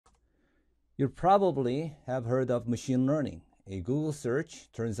You probably have heard of machine learning. A Google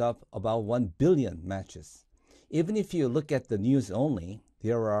search turns up about 1 billion matches. Even if you look at the news only,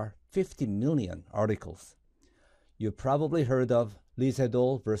 there are 50 million articles. You probably heard of Lee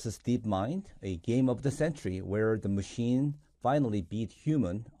Sedol versus DeepMind, a game of the century where the machine finally beat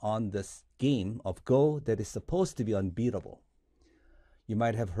human on this game of Go that is supposed to be unbeatable. You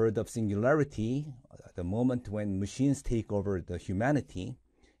might have heard of singularity, the moment when machines take over the humanity,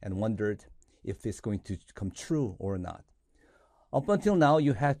 and wondered if it's going to come true or not. Up until now,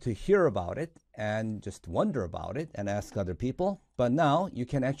 you had to hear about it and just wonder about it and ask other people, but now you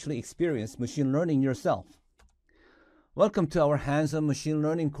can actually experience machine learning yourself. Welcome to our hands-on machine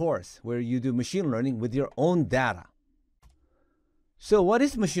learning course, where you do machine learning with your own data. So what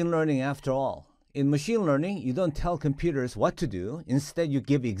is machine learning after all? In machine learning, you don't tell computers what to do. Instead, you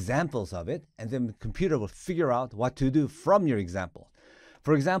give examples of it, and then the computer will figure out what to do from your example.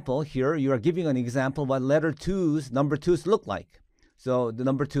 For example, here you are giving an example what number twos look like. So the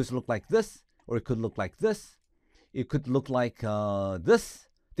number twos look like this, or it could look like this. It could look like this.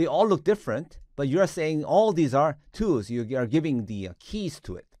 They all look different, but you are saying all these are twos. You are giving the keys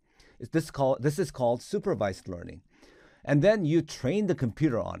to it. This is called supervised learning. And then you train the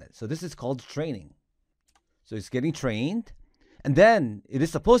computer on it. So this is called training. So it's getting trained. And then it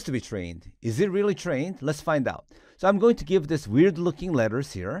is supposed to be trained. Is it really trained? Let's find out. So I'm going to give this weird looking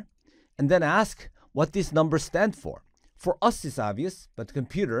letters here and then ask what these numbers stand for. For us, it's obvious, but the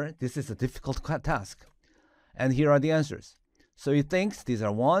computer, this is a difficult task. And here are the answers. So it thinks these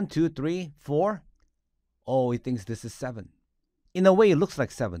are 1, 2, 3, 4. Oh, it thinks this is 7. In a way, it looks like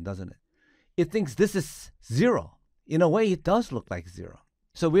 7, doesn't it? It thinks this is 0. In a way, it does look like 0.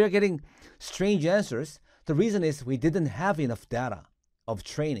 So we are getting strange answers. The reason is we didn't have enough data of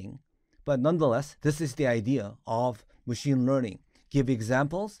training. But nonetheless, this is the idea of machine learning. Give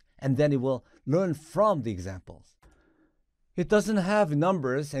examples, and then it will learn from the examples. It doesn't have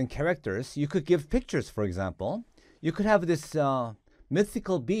numbers and characters. You could give pictures, for example. You could have this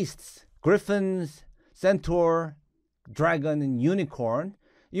mythical beasts, griffins, centaur, dragon, and unicorn.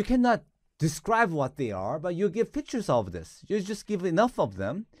 You cannot describe what they are, but you give pictures of this. You just give enough of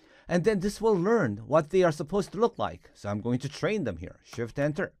them, and then this will learn what they are supposed to look like. So I'm going to train them here. Shift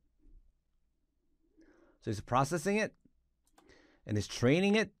Enter. So it's processing it, and it's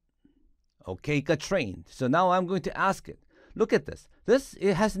training it. Okay, it got trained. So now I'm going to ask it. Look at this. This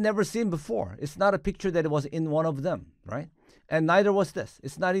it has never seen before. It's not a picture that it was in one of them, right? And neither was this.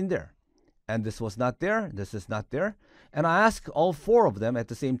 It's not in there. And this was not there. This is not there. And I ask all 4 of them at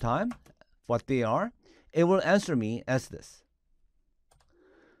the same time what they are. It will answer me as this.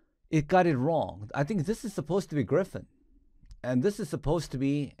 It got it wrong. I think this is supposed to be griffin. And this is supposed to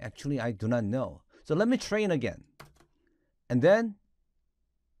be, actually, I do not know. So let me train again. And then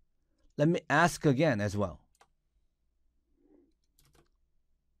let me ask again as well.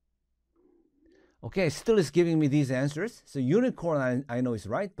 Okay, still is giving me these answers. So unicorn I know is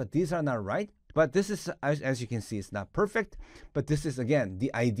right, but these are not right. But this is, as you can see, it's not perfect. But this is, again,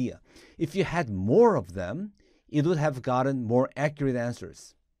 the idea. If you had more of them, it would have gotten more accurate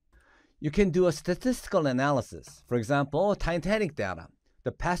answers. You can do a statistical analysis. For example, Titanic data.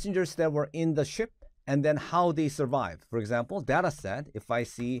 The passengers that were in the ship and then how they survived. For example, data set, if I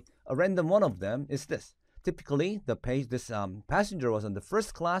see a random one of them, is this. Typically, this passenger was on the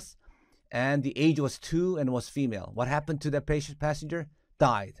first class, and the age was 2 and was female. What happened to that passenger?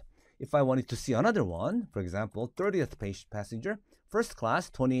 Died. If I wanted to see another one, for example, 30th passenger, first class,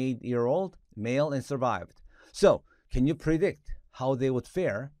 28-year-old, male, and survived. So, can you predict how they would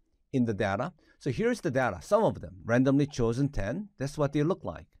fare in the data? So here's the data, some of them, randomly chosen 10. That's what they look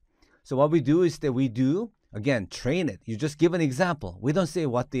like. So what we do is that we do, again, train it. You just give an example. We don't say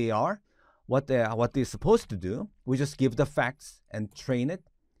what they are, what they're supposed to do. We just give the facts and train it.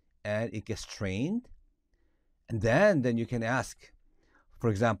 And it gets trained, and then you can ask, for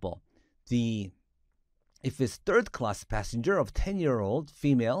example, if it's 3rd class passenger of 10-year-old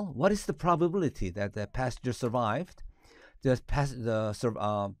female, what is the probability that the passenger survived? The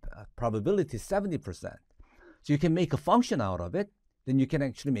probability is 70%. So you can make a function out of it. Then you can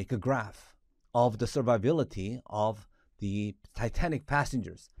actually make a graph of the survivability of the Titanic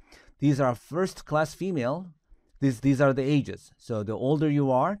passengers. These are 1st class female. These are the ages. So the older you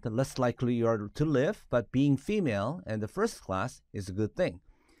are, the less likely you are to live. But being female and the 1st class is a good thing.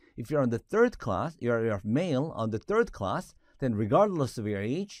 If you're on the 3rd class, you're male on the 3rd class, then regardless of your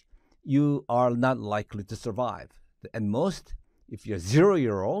age, you are not likely to survive. And most, if you're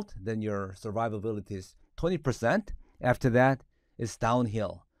 0-year-old, then your survivability is 20%. After that, it's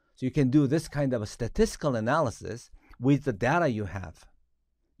downhill. So you can do this kind of a statistical analysis with the data you have.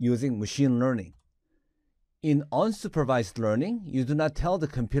 using machine learning. In unsupervised learning, you do not tell the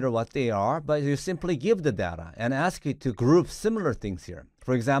computer what they are, but you simply give the data and ask it to group similar things here.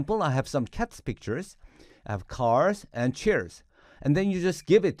 For example, I have some cats pictures, I have cars and chairs. And then you just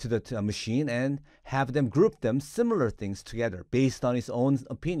give it to the machine and have them group them similar things together based on its own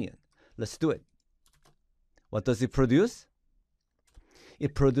opinion. Let's do it. What does it produce?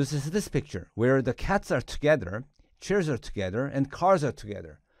 It produces this picture where the cats are together, chairs are together, and cars are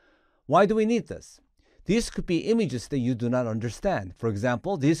together. Why do we need this? These could be images that you do not understand. For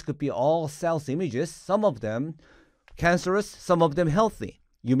example, these could be all cells images, some of them cancerous, some of them healthy.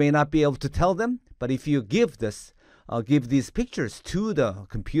 You may not be able to tell them, but if you give these pictures to the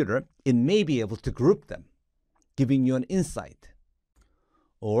computer, it may be able to group them, giving you an insight.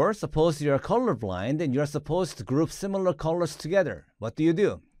 Or suppose you're colorblind and you're supposed to group similar colors together. What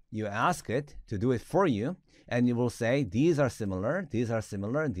do? You ask it to do it for you, and you will say, these are similar, these are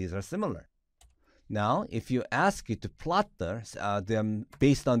similar, and these are similar. Now, if you ask it to plot them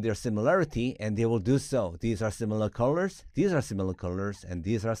based on their similarity, and they will do so. These are similar colors, these are similar colors, and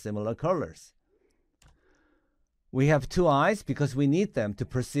these are similar colors. We have two eyes because we need them to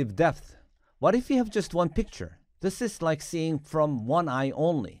perceive depth. What if you have just one picture? This is like seeing from one eye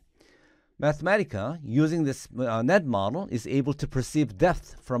only. Mathematica, using this net model, is able to perceive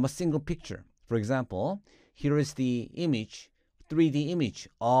depth from a single picture. For example, here is the image, 3D image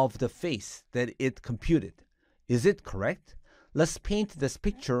of the face that it computed. Is it correct? Let's paint this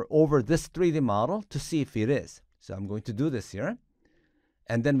picture over this 3D model to see if it is. So I'm going to do this here.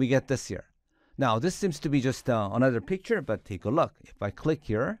 And then we get this here. Now, this seems to be just another picture, but take a look. If I click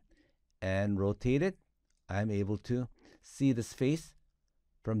here and rotate it, I'm able to see this face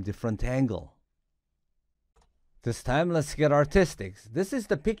from different angle. This time, let's get artistic. This is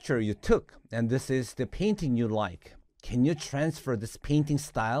the picture you took, and this is the painting you like. Can you transfer this painting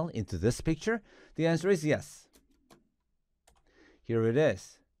style into this picture? The answer is yes. Here it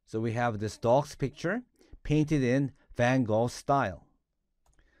is. So we have this dog's picture painted in Van Gogh style.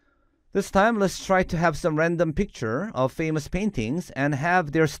 This time, let's try to have some random picture of famous paintings and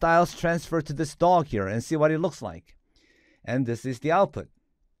have their styles transferred to this dog here and see what it looks like. And this is the output.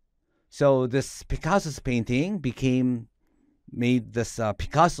 So this Picasso's painting made this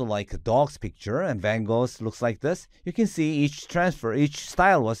Picasso-like dog's picture, and Van Gogh's looks like this. You can see each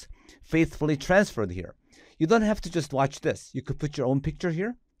style was faithfully transferred here. You don't have to just watch this. You could put your own picture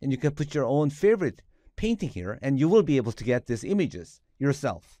here, and you can put your own favorite painting here, and you will be able to get these images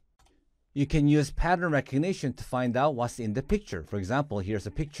yourself. You can use pattern recognition to find out what's in the picture. For example, here's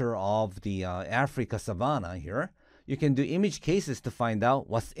a picture of the Africa savanna here. You can do image cases to find out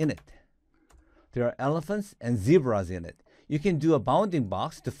what's in it. There are elephants and zebras in it. You can do a bounding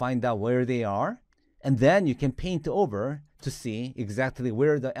box to find out where they are, and then you can paint over to see exactly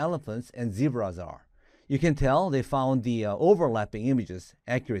where the elephants and zebras are. You can tell they found the overlapping images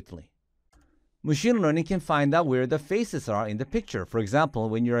accurately. Machine learning can find out where the faces are in the picture. For example,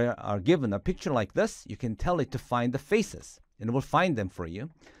 when you are given a picture like this, you can tell it to find the faces, and it will find them for you.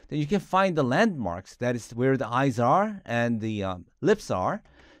 Then you can find the landmarks, that is where the eyes are and the lips are.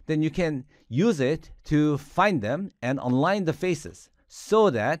 Then you can use it to find them and align the faces so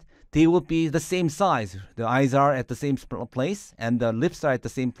that they will be the same size. The eyes are at the same place and the lips are at the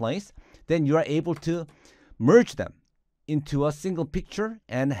same place. Then you are able to merge them into a single picture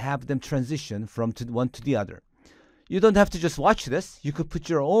and have them transition from one to the other. You don't have to just watch this. You could put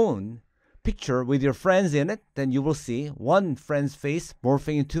your own picture with your friends in it. Then you will see one friend's face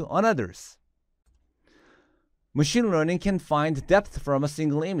morphing into another's. Machine learning can find depth from a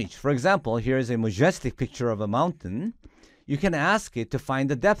single image. For example, here is a majestic picture of a mountain. You can ask it to find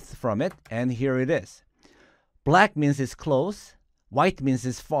the depth from it, and here it is. Black means it's close, white means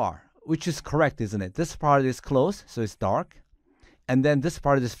it's far, which is correct, isn't it? This part is close, so it's dark. And then this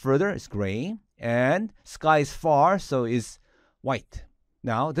part is further, it's gray. And sky is far, so it's white.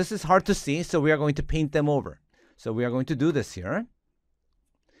 Now, this is hard to see, so we are going to paint them over. So we are going to do this here.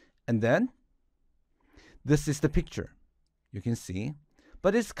 And then this is the picture. You can see.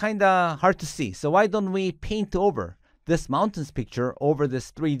 But it's kind of hard to see. So why don't we paint over this mountain's picture over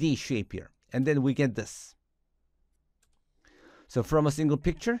this 3D shape here? And then we get this. So from a single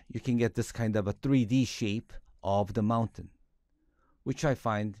picture, you can get this kind of a 3D shape of the mountain, which I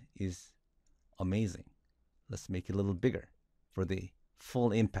find is amazing. Let's make it a little bigger for the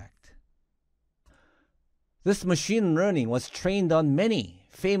full impact. This machine learning was trained on many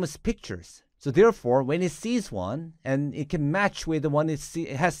famous pictures. So therefore, when it sees one, and it can match with the one it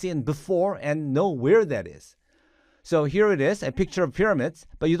has seen before and know where that is. So here it is, a picture of pyramids,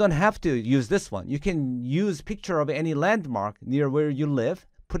 but you don't have to use this one. You can use picture of any landmark near where you live,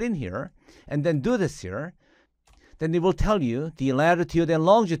 put in here and then do this here, then it will tell you the latitude and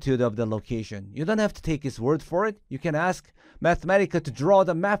longitude of the location. You don't have to take his word for it. You can ask Mathematica to draw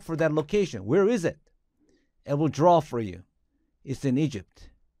the map for that location. Where is it? It will draw for you. It's in Egypt.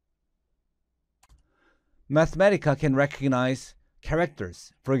 Mathematica can recognize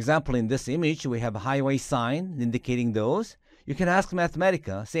characters. For example, in this image, we have a highway sign indicating those. You can ask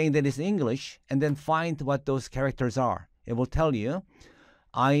Mathematica saying that it's English and then find what those characters are. It will tell you,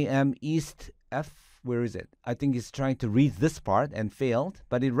 I am East F. Where is it? I think it's trying to read this part and failed,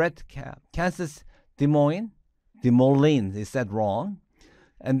 but it read Kansas Des Moines. Des Moines is said wrong.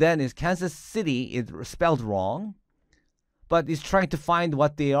 And then it's Kansas City, it's spelled wrong, but it's trying to find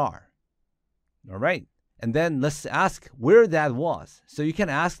what they are. All right. And then let's ask where that was. So you can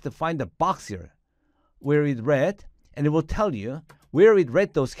ask to find a box here where it read, and it will tell you where it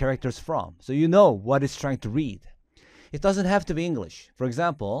read those characters from. So you know what it's trying to read. It doesn't have to be English. For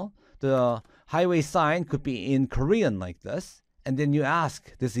example, the highway sign could be in Korean like this, and then you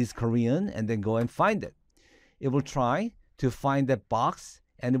ask, this is Korean, and then go and find it. It will try to find that box,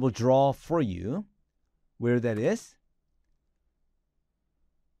 and it will draw for you where that is.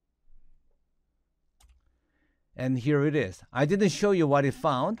 And here it is. I didn't show you what it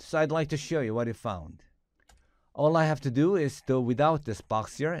found, so I'd like to show you what it found. All I have to do is go without this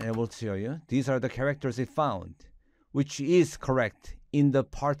box here, and it will show you. These are the characters it found, which is correct in the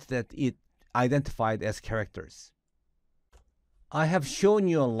part that it identified as characters. I have shown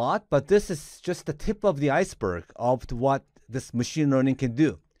you a lot, but this is just the tip of the iceberg of what this machine learning can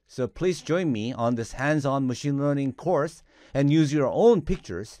do. So please join me on this hands-on machine learning course and use your own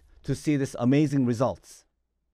pictures to see this amazing results.